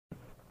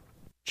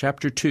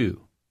Chapter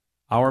 2.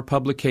 Our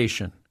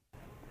Publication.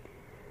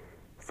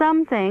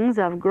 Some things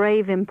of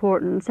grave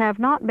importance have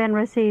not been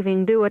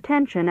receiving due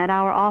attention at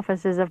our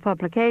offices of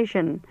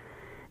publication.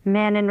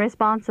 Men in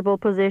responsible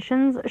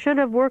positions should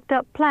have worked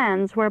up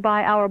plans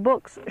whereby our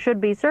books should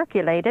be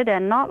circulated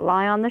and not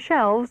lie on the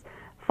shelves,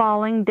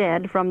 falling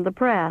dead from the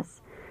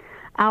press.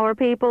 Our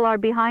people are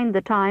behind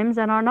the times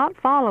and are not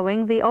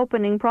following the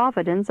opening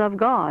providence of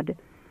God.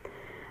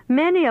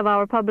 Many of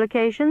our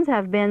publications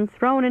have been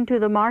thrown into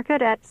the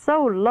market at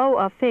so low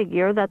a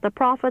figure that the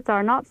profits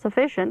are not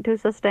sufficient to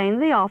sustain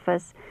the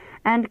office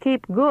and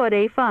keep good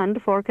a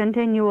fund for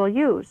continual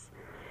use.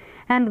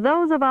 And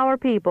those of our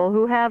people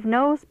who have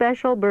no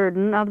special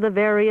burden of the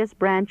various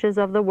branches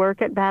of the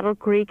work at Battle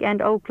Creek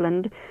and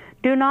Oakland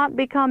do not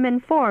become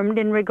informed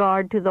in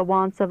regard to the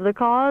wants of the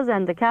cause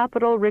and the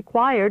capital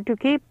required to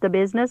keep the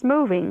business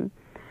moving.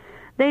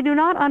 They do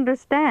not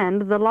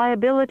understand the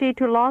liability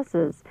to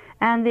losses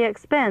and the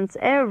expense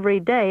every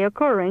day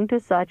occurring to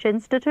such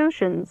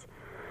institutions.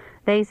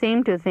 They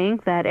seem to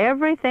think that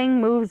everything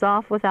moves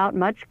off without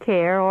much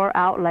care or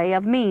outlay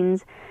of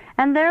means,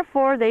 and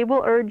therefore they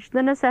will urge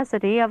the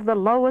necessity of the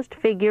lowest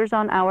figures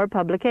on our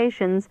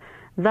publications,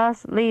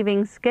 thus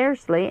leaving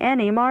scarcely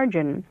any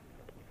margin.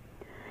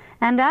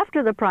 And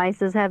after the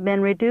prices have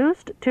been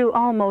reduced to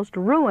almost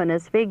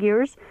ruinous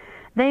figures,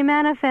 they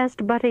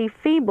manifest but a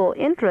feeble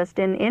interest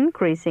in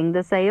increasing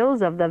the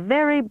sales of the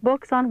very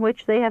books on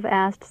which they have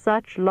asked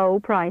such low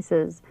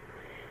prices.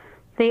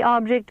 The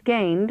object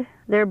gained,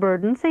 their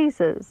burden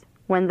ceases,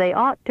 when they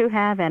ought to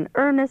have an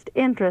earnest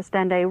interest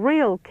and a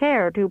real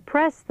care to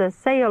press the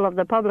sale of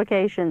the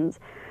publications,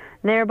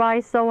 thereby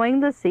sowing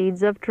the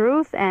seeds of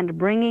truth and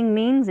bringing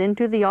means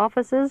into the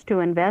offices to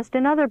invest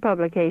in other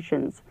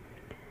publications.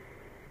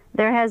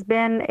 There has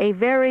been a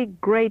very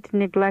great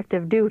neglect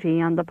of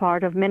duty on the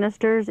part of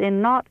ministers in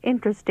not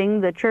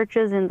interesting the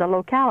churches in the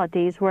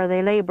localities where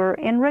they labor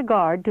in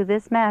regard to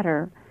this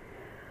matter.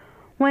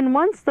 When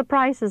once the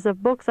prices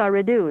of books are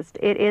reduced,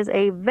 it is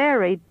a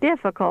very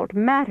difficult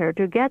matter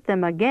to get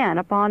them again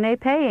upon a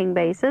paying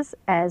basis,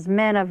 as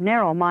men of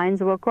narrow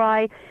minds will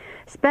cry,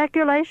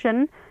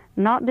 speculation,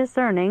 not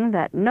discerning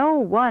that no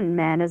one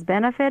man is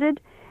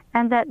benefited,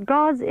 and that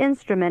God's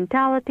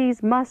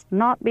instrumentalities must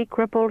not be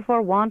crippled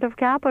for want of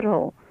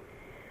capital.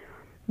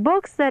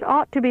 Books that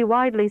ought to be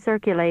widely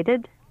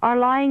circulated are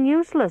lying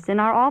useless in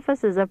our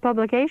offices of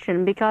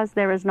publication because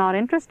there is not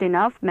interest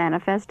enough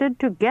manifested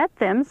to get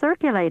them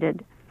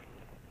circulated.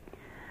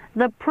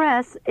 The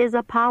press is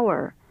a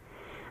power,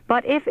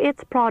 but if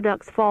its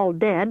products fall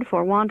dead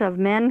for want of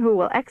men who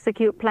will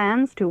execute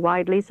plans to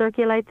widely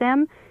circulate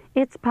them,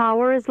 its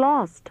power is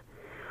lost.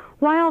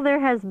 While there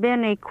has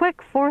been a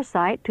quick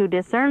foresight to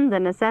discern the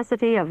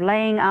necessity of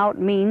laying out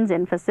means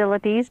and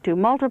facilities to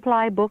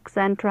multiply books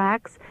and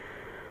tracts,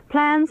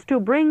 plans to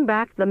bring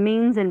back the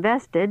means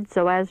invested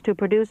so as to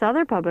produce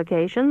other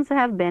publications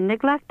have been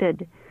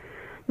neglected.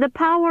 The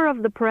power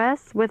of the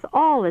press, with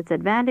all its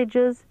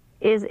advantages,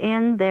 is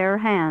in their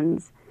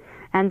hands,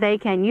 and they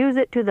can use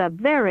it to the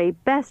very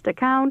best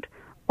account,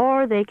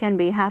 or they can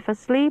be half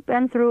asleep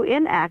and through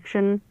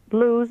inaction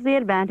lose the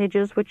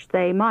advantages which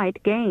they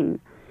might gain.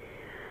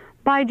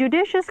 By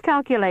judicious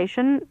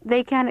calculation,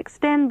 they can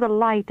extend the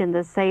light in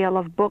the sale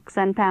of books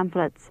and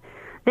pamphlets.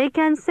 They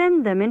can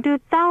send them into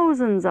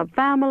thousands of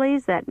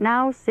families that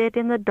now sit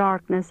in the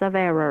darkness of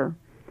error.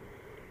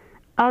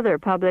 Other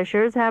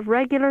publishers have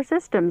regular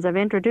systems of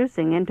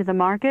introducing into the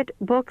market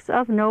books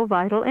of no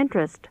vital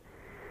interest.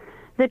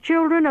 The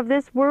children of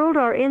this world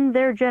are in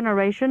their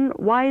generation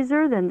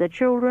wiser than the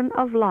children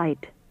of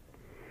light.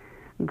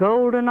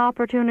 Golden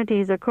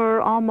opportunities occur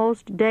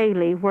almost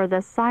daily where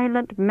the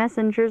silent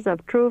messengers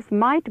of truth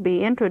might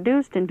be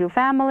introduced into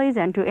families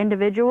and to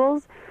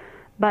individuals,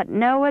 but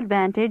no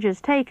advantage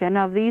is taken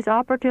of these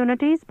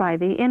opportunities by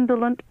the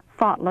indolent,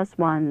 thoughtless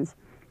ones.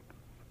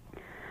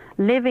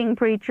 Living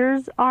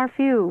preachers are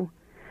few.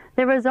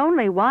 There is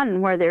only one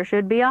where there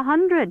should be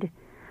 100.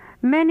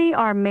 Many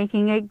are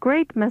making a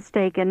great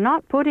mistake in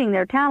not putting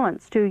their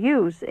talents to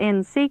use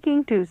in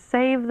seeking to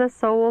save the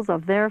souls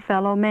of their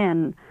fellow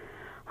men.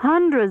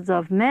 Hundreds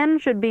of men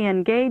should be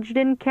engaged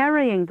in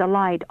carrying the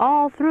light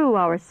all through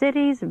our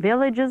cities,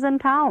 villages, and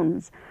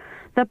towns.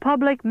 The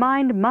public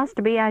mind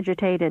must be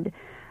agitated.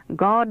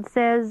 God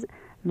says,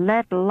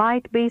 "Let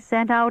light be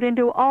sent out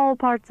into all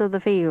parts of the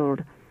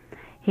field."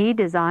 He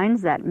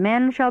designs that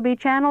men shall be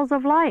channels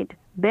of light,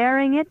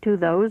 bearing it to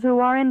those who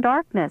are in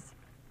darkness.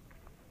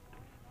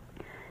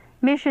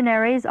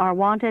 Missionaries are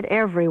wanted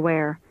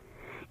everywhere.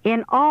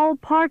 In all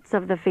parts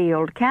of the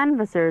field,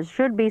 canvassers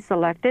should be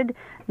selected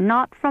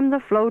not from the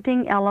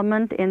floating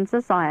element in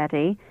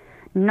society,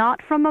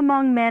 not from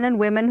among men and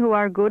women who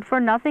are good for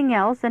nothing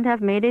else and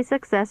have made a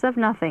success of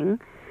nothing,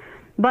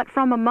 but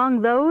from among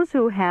those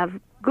who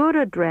have good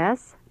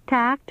address,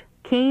 tact,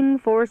 keen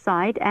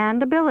foresight,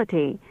 and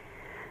ability.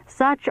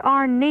 Such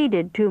are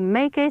needed to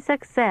make a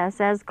success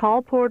as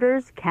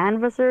colporteurs,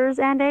 canvassers,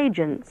 and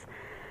agents.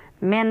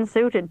 Men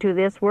suited to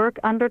this work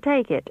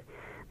undertake it.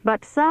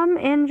 But some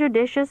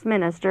injudicious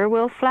minister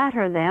will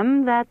flatter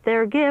them that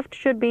their gift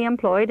should be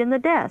employed in the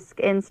desk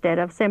instead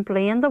of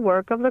simply in the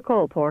work of the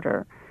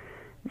colporteur.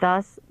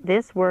 Thus,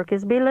 this work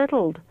is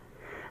belittled.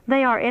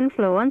 They are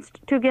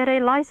influenced to get a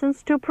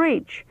license to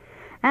preach,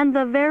 and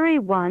the very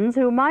ones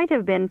who might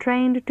have been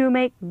trained to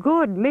make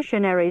good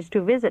missionaries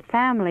to visit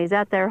families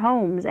at their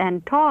homes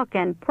and talk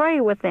and pray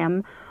with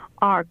them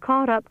are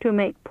caught up to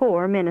make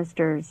poor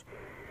ministers.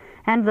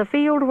 And the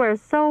field where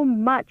so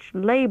much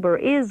labor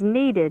is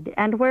needed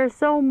and where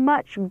so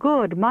much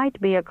good might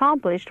be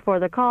accomplished for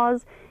the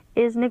cause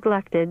is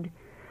neglected.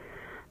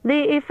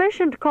 The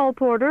efficient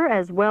colporteur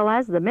as well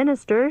as the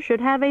minister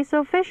should have a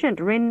sufficient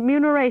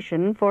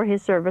remuneration for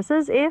his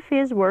services if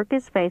his work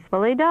is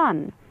faithfully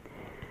done.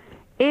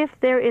 If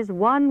there is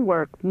one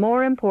work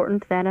more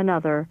important than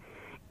another,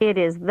 it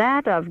is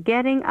that of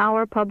getting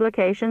our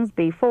publications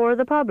before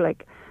the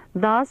public,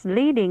 thus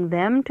leading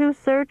them to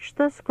search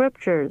the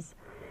Scriptures.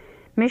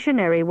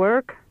 Missionary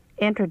work,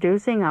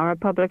 introducing our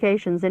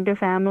publications into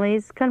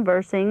families,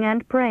 conversing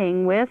and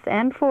praying with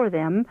and for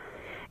them,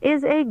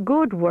 is a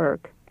good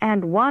work,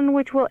 and one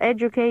which will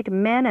educate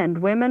men and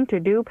women to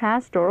do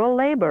pastoral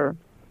labor.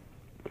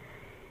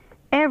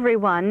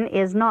 Everyone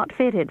is not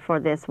fitted for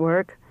this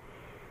work.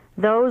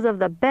 Those of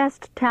the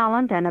best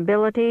talent and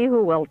ability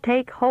who will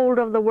take hold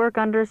of the work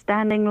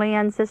understandingly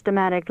and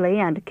systematically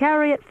and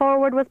carry it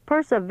forward with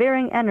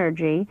persevering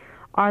energy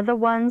are the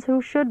ones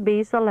who should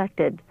be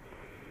selected.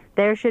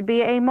 There should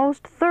be a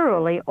most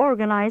thoroughly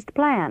organized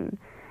plan,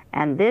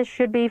 and this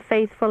should be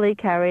faithfully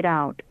carried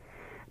out.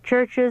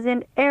 Churches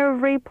in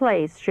every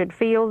place should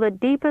feel the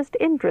deepest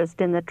interest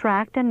in the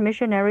tract and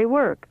missionary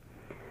work.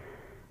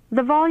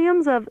 The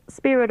volumes of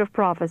Spirit of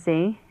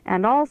Prophecy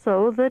and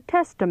also the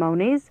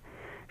Testimonies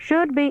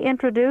should be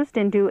introduced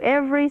into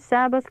every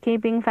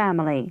Sabbath-keeping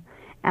family,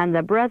 and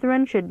the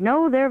brethren should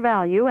know their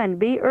value and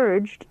be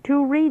urged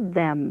to read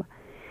them.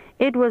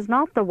 It was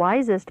not the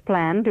wisest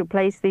plan to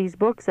place these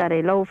books at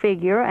a low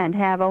figure and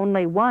have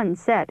only one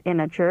set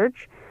in a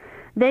church.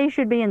 They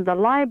should be in the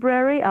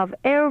library of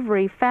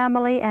every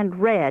family and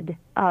read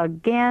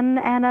again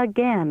and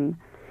again.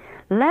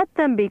 Let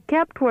them be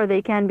kept where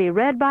they can be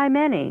read by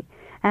many,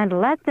 and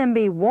let them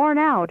be worn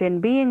out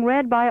in being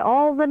read by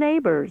all the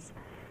neighbors.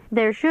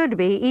 There should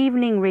be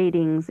evening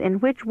readings in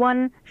which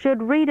one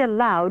should read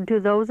aloud to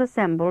those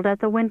assembled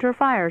at the winter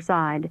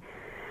fireside.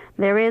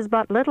 There is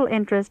but little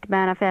interest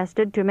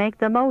manifested to make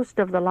the most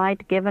of the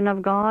light given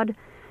of God.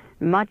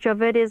 Much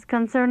of it is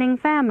concerning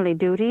family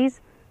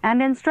duties,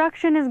 and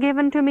instruction is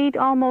given to meet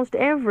almost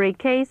every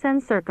case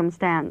and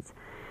circumstance.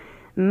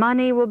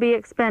 Money will be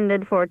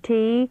expended for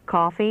tea,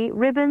 coffee,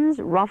 ribbons,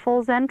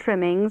 ruffles, and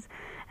trimmings,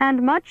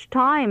 and much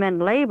time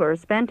and labor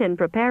spent in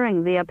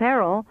preparing the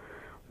apparel,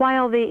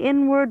 while the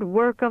inward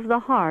work of the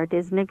heart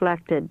is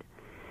neglected.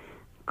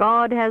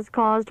 God has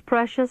caused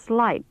precious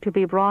light to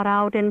be brought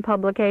out in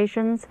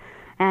publications,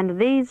 and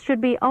these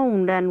should be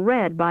owned and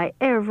read by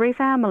every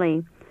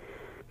family.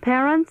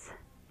 Parents,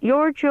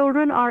 your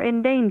children are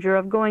in danger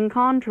of going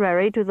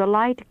contrary to the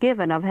light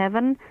given of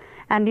heaven,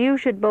 and you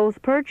should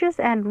both purchase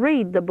and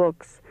read the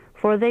books,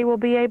 for they will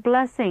be a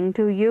blessing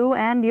to you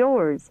and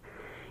yours.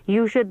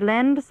 You should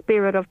lend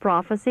Spirit of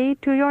Prophecy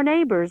to your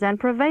neighbors and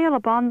prevail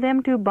upon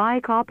them to buy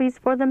copies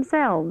for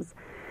themselves.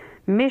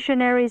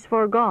 Missionaries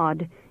for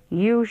God,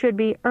 you should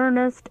be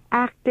earnest,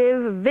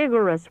 active,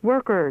 vigorous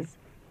workers.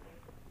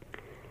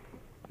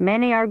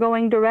 Many are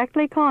going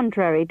directly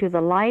contrary to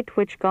the light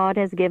which God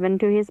has given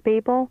to His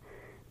people,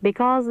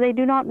 because they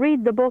do not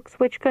read the books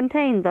which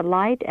contain the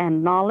light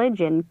and knowledge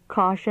in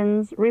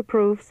cautions,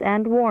 reproofs,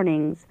 and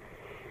warnings.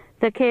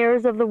 The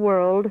cares of the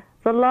world,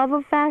 the love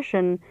of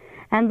fashion,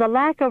 and the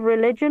lack of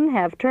religion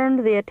have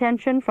turned the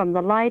attention from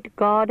the light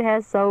God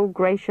has so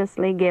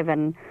graciously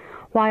given,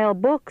 while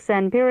books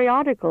and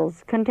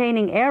periodicals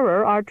containing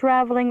error are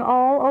traveling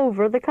all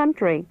over the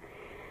country.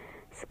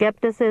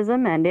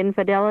 Skepticism and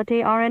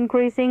infidelity are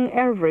increasing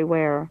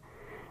everywhere.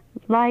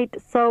 Light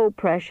so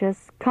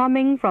precious,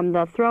 coming from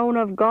the throne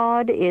of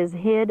God, is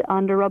hid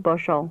under a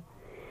bushel.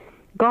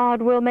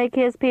 God will make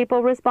His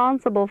people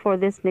responsible for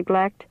this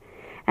neglect.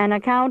 An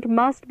account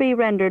must be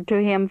rendered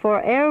to Him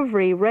for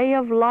every ray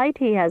of light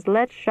He has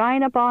let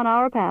shine upon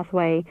our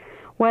pathway,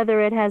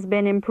 whether it has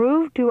been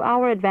improved to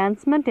our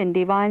advancement in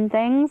divine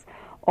things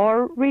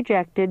or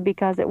rejected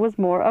because it was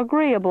more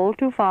agreeable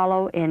to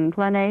follow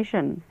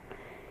inclination.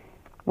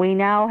 We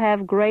now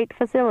have great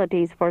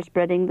facilities for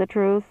spreading the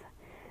truth,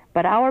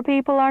 but our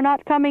people are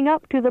not coming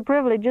up to the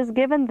privileges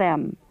given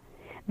them.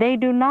 They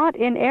do not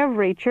in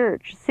every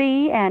church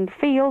see and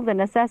feel the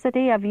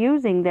necessity of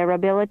using their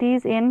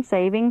abilities in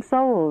saving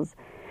souls.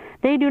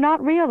 They do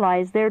not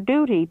realize their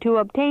duty to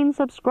obtain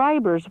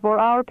subscribers for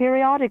our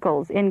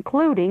periodicals,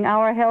 including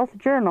our health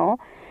journal,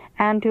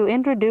 and to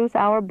introduce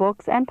our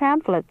books and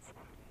pamphlets.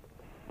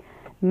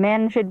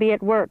 Men should be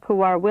at work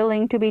who are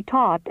willing to be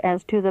taught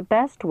as to the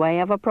best way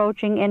of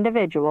approaching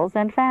individuals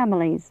and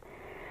families.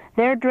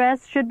 Their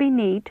dress should be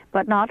neat,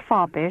 but not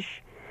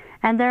foppish,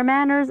 and their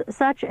manners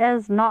such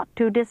as not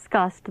to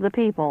disgust the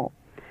people.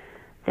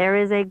 There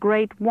is a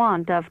great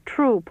want of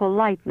true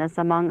politeness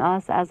among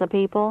us as a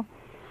people.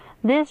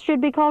 This should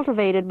be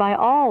cultivated by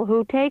all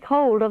who take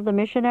hold of the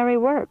missionary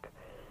work.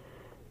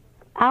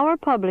 Our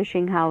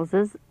publishing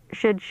houses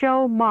should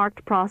show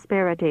marked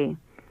prosperity.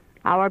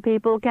 Our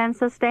people can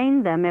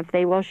sustain them if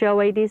they will show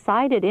a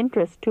decided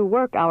interest to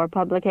work our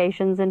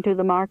publications into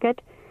the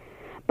market.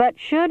 But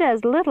should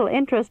as little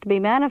interest be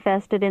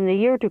manifested in the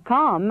year to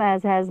come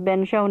as has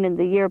been shown in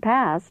the year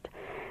past,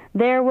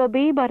 there will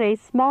be but a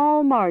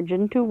small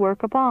margin to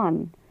work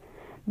upon.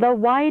 The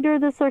wider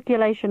the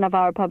circulation of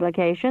our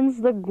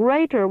publications, the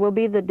greater will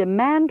be the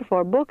demand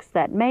for books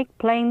that make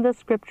plain the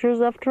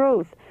Scriptures of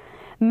truth.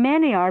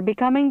 Many are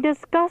becoming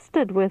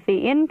disgusted with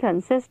the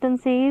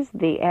inconsistencies,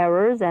 the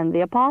errors, and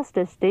the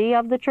apostasy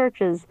of the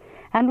churches,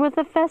 and with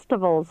the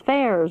festivals,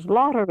 fairs,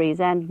 lotteries,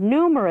 and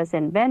numerous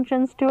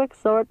inventions to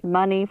extort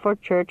money for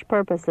church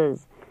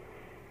purposes.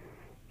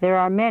 There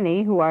are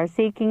many who are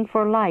seeking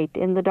for light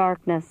in the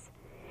darkness.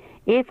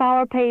 If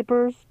our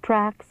papers,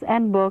 tracts,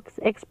 and books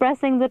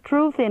expressing the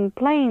truth in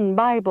plain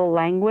Bible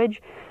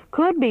language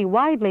could be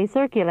widely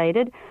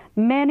circulated,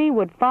 many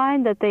would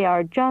find that they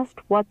are just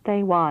what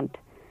they want.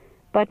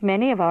 But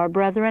many of our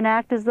brethren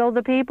act as though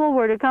the people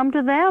were to come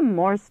to them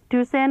or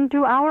to send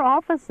to our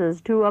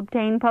offices to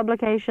obtain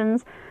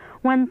publications,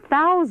 when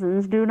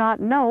thousands do not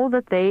know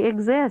that they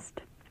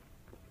exist.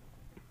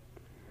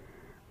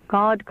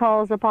 God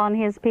calls upon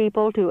His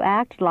people to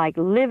act like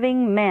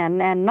living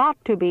men and not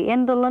to be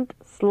indolent,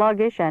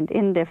 sluggish, and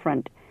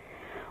indifferent.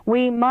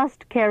 We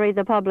must carry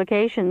the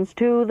publications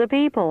to the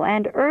people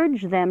and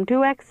urge them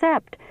to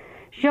accept,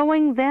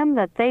 showing them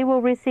that they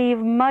will receive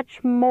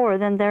much more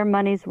than their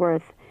money's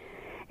worth.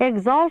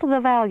 Exalt the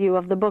value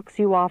of the books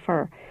you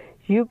offer.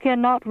 You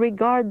cannot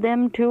regard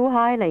them too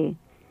highly.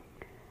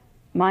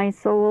 My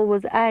soul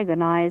was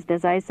agonized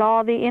as I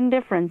saw the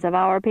indifference of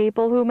our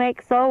people who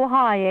make so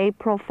high a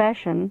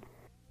profession.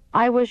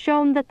 I was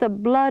shown that the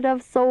blood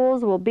of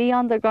souls will be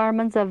on the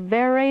garments of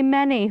very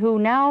many who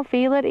now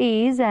feel at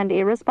ease and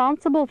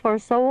irresponsible for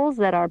souls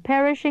that are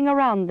perishing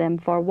around them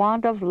for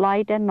want of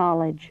light and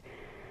knowledge.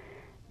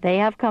 They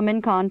have come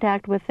in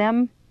contact with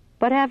them,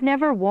 but have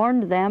never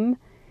warned them,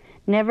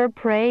 never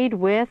prayed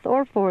with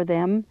or for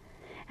them,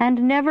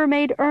 and never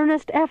made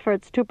earnest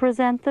efforts to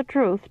present the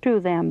truth to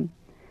them.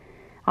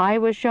 I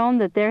was shown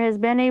that there has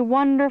been a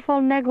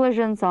wonderful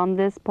negligence on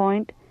this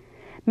point.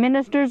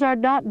 Ministers are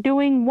not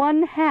doing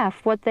one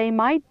half what they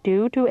might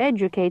do to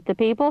educate the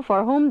people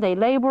for whom they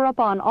labor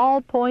upon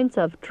all points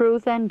of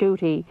truth and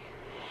duty,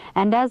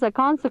 and as a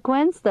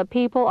consequence the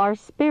people are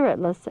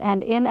spiritless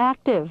and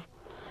inactive.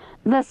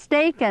 The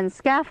stake and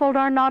scaffold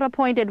are not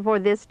appointed for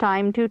this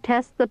time to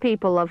test the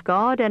people of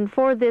God, and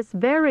for this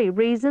very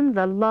reason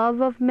the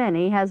love of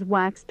many has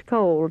waxed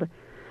cold.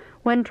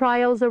 When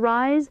trials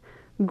arise,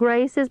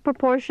 grace is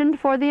proportioned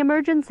for the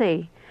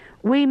emergency.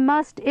 We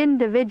must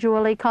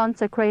individually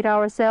consecrate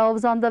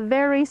ourselves on the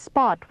very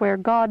spot where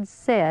God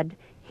said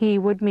He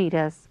would meet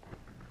us.